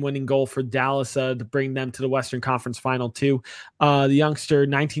the game-winning goal for Dallas to bring them to the Western Conference Final too. The youngster,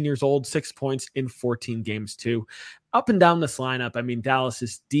 19 years old, 6 points in 14 games too. Up and down this lineup, I mean, Dallas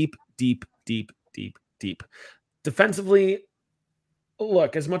is deep, deep, deep, deep, deep. Defensively,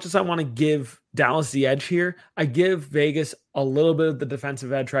 look, as much as I want to give Dallas the edge here, I give Vegas a little bit of the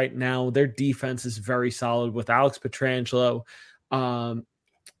defensive edge right now. Their defense is very solid with Alex Pietrangelo,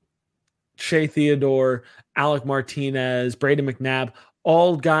 Shea Theodore, Alec Martinez, Braden McNabb,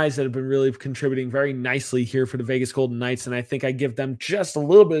 all guys that have been really contributing very nicely here for the Vegas Golden Knights. And I think I give them just a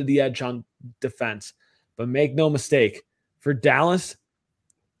little bit of the edge on defense. But make no mistake, for Dallas,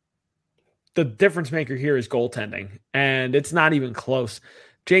 the difference maker here is goaltending, and it's not even close.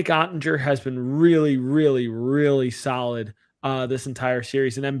 Jake Ottinger has been really, really, really solid this entire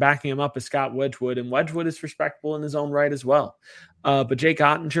series, and then backing him up is Scott Wedgwood, and Wedgwood is respectable in his own right as well. But Jake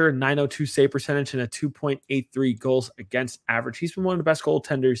Ottinger, 902 save percentage and a 2.83 goals against average. He's been one of the best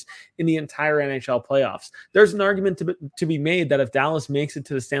goaltenders in the entire NHL playoffs. There's an argument to be made that if Dallas makes it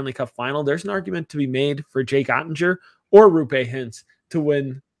to the Stanley Cup final, there's an argument to be made for Jake Ottinger or Rupe Hintz to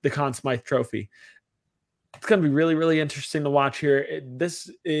win the Conn Smythe Trophy. It's going to be really, really interesting to watch here. This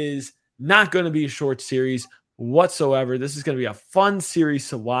is not going to be a short series whatsoever. This is going to be a fun series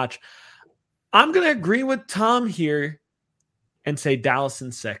to watch. I'm going to agree with Tom here and say Dallas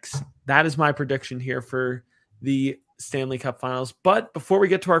in 6. That is my prediction here for the Stanley Cup Finals. But before we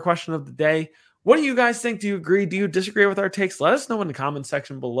get to our question of the day, what do you guys think? Do you agree? Do you disagree with our takes? Let us know in the comment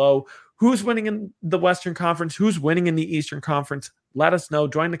section below. Who's winning in the Western Conference? Who's winning in the Eastern Conference? Let us know.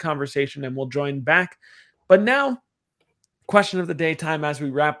 Join the conversation and we'll join back. But now, question of the day time as we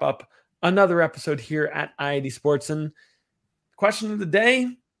wrap up another episode here at IID Sports. And question of the day,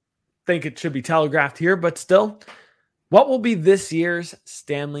 I think it should be telegraphed here, but still, what will be this year's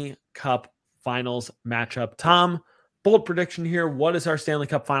Stanley Cup Finals matchup? Tom, bold prediction here. What is our Stanley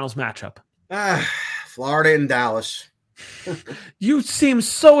Cup Finals matchup? Florida and Dallas. You seem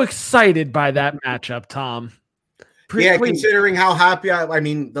so excited by that matchup, Tom. Considering how happy I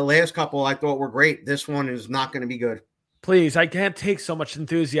mean, the last couple I thought were great. This one is not going to be good. Please, I can't take so much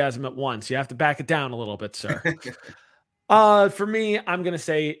enthusiasm at once. You have to back it down a little bit, sir. For me, I'm going to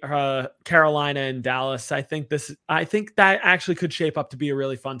say Carolina and Dallas. I think that actually could shape up to be a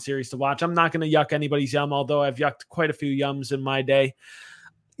really fun series to watch. I'm not going to yuck anybody's yum, although I've yucked quite a few yums in my day.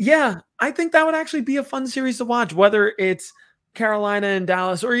 Yeah, I think that would actually be a fun series to watch, whether it's Carolina and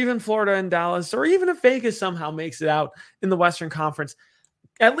Dallas or even Florida and Dallas, or even if Vegas somehow makes it out in the Western Conference.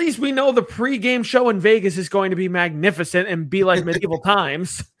 At least we know the pregame show in Vegas is going to be magnificent and be like medieval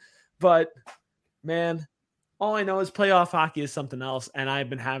times. But, man, all I know is playoff hockey is something else, and I've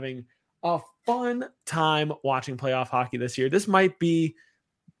been having a fun time watching playoff hockey this year. This might be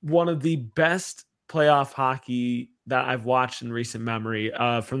one of the best playoff hockey that I've watched in recent memory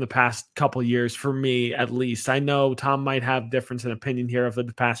from the past couple years, for me at least. I know Tom might have difference in opinion here over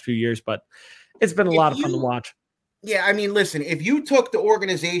the past few years, but it's been a lot of fun to watch. Yeah, I mean, listen, if you took the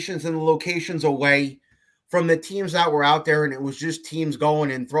organizations and the locations away from the teams that were out there and it was just teams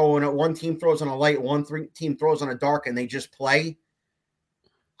going and throwing it, one team throws on a light, team throws on a dark, and they just play,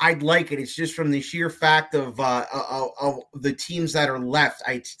 I'd like it. It's just from the sheer fact of the teams that are left.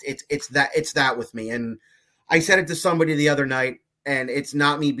 It's that with me. And I said it to somebody the other night, and it's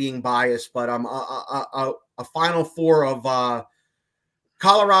not me being biased, but a Final Four of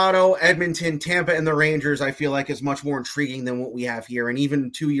Colorado, Edmonton, Tampa, and the Rangers, I feel like is much more intriguing than what we have here. And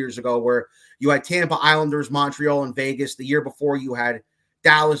even 2 years ago where you had Tampa, Islanders, Montreal, and Vegas. The year before you had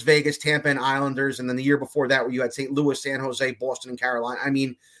Dallas, Vegas, Tampa, and Islanders. And then the year before that where you had St. Louis, San Jose, Boston, and Carolina. I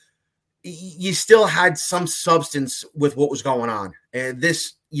mean, you still had some substance with what was going on. And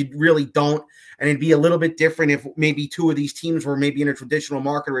this, you really don't. And it'd be a little bit different if maybe two of these teams were maybe in a traditional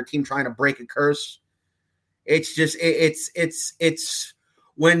market or a team trying to break a curse. It's just, it's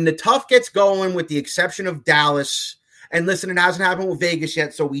when the tough gets going, with the exception of Dallas. And listen, it hasn't happened with Vegas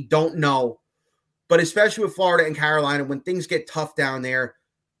yet, so we don't know. But especially with Florida and Carolina, when things get tough down there,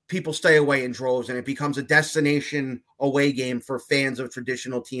 people stay away in droves, and it becomes a destination away game for fans of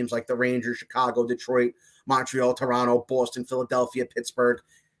traditional teams like the Rangers, Chicago, Detroit, Montreal, Toronto, Boston, Philadelphia, Pittsburgh.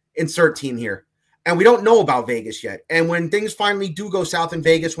 Insert team here. And we don't know about Vegas yet. And when things finally do go south in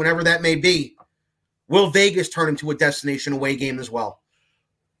Vegas, whenever that may be, will Vegas turn into a destination away game as well?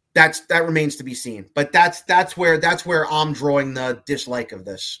 That remains to be seen. But that's where I'm drawing the dislike of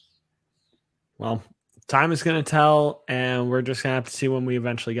this. Well, time is going to tell, and we're just going to have to see when we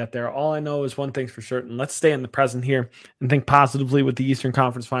eventually get there. All I know is one thing's for certain. Let's stay in the present here and think positively with the Eastern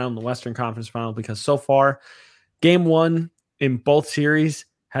Conference Final and the Western Conference Final, because so far, Game 1 in both series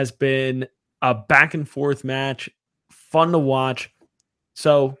has been a back-and-forth match, fun to watch.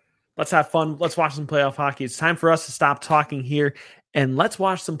 So let's have fun. Let's watch some playoff hockey. It's time for us to stop talking here, and let's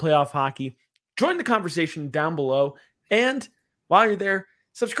watch some playoff hockey. Join the conversation down below, and while you're there,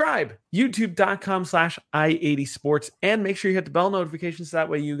 subscribe, youtube.com/i80sports, and make sure you hit the bell notifications so that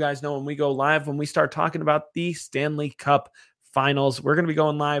way you guys know when we go live, when we start talking about the Stanley Cup Finals. We're going to be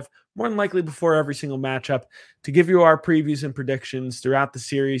going live more than likely before every single matchup to give you our previews and predictions throughout the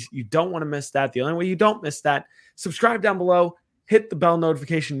series. You don't want to miss that. The only way you don't miss that, subscribe down below, hit the bell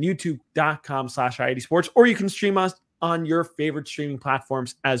notification, youtube.com/i80sports, or you can stream us on your favorite streaming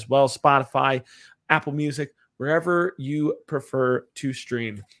platforms as well, Spotify, Apple Music, wherever you prefer to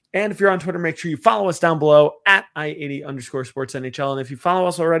stream. And if you're on Twitter, make sure you follow us down below at i80_sportsNHL. And if you follow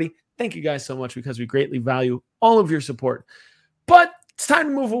us already, thank you guys so much, because we greatly value all of your support. But it's time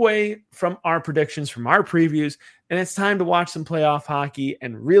to move away from our predictions, from our previews, and it's time to watch some playoff hockey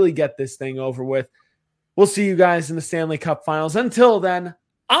and really get this thing over with. We'll see you guys in the Stanley Cup Finals. Until then,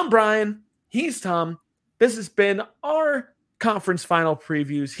 I'm Brian. He's Tom. This has been our conference final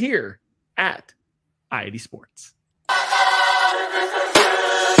previews here at i80 Sports.